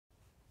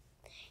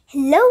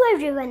Hello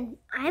everyone,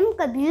 I am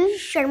Kabir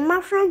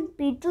Sharma from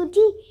P2G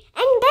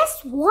and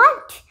guess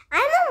what?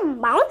 I am a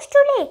mouse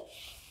today.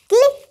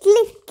 Click,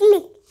 click,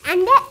 click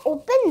and I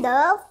open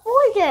the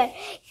folder.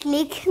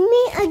 Click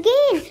me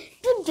again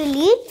to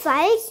delete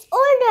files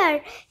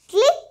older.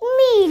 Click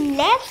me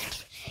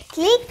left,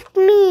 click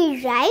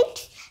me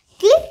right.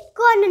 Click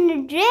on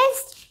an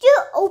address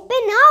to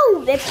open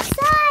our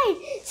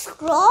website.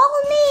 Scroll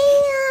me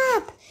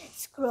up,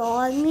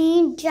 scroll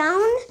me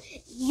down.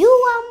 You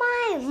are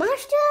my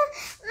master,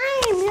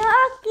 I am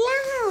your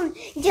clown.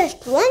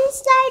 Just one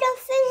side of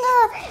finger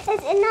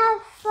is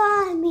enough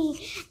for me.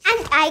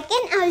 And I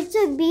can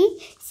also be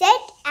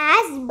set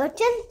as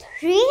button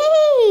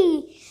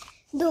 3.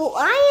 Though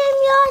I am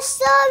your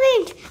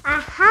servant, I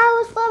have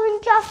a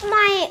servant of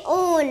my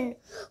own,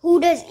 who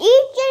does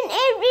each and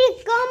every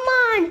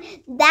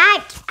command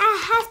that I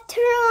have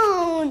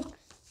thrown.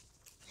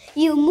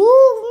 You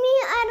move me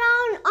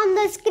around on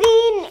the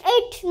screen,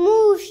 it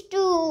moves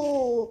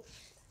too.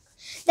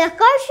 The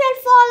cursor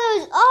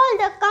follows all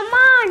the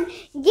command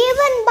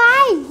given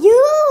by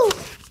you.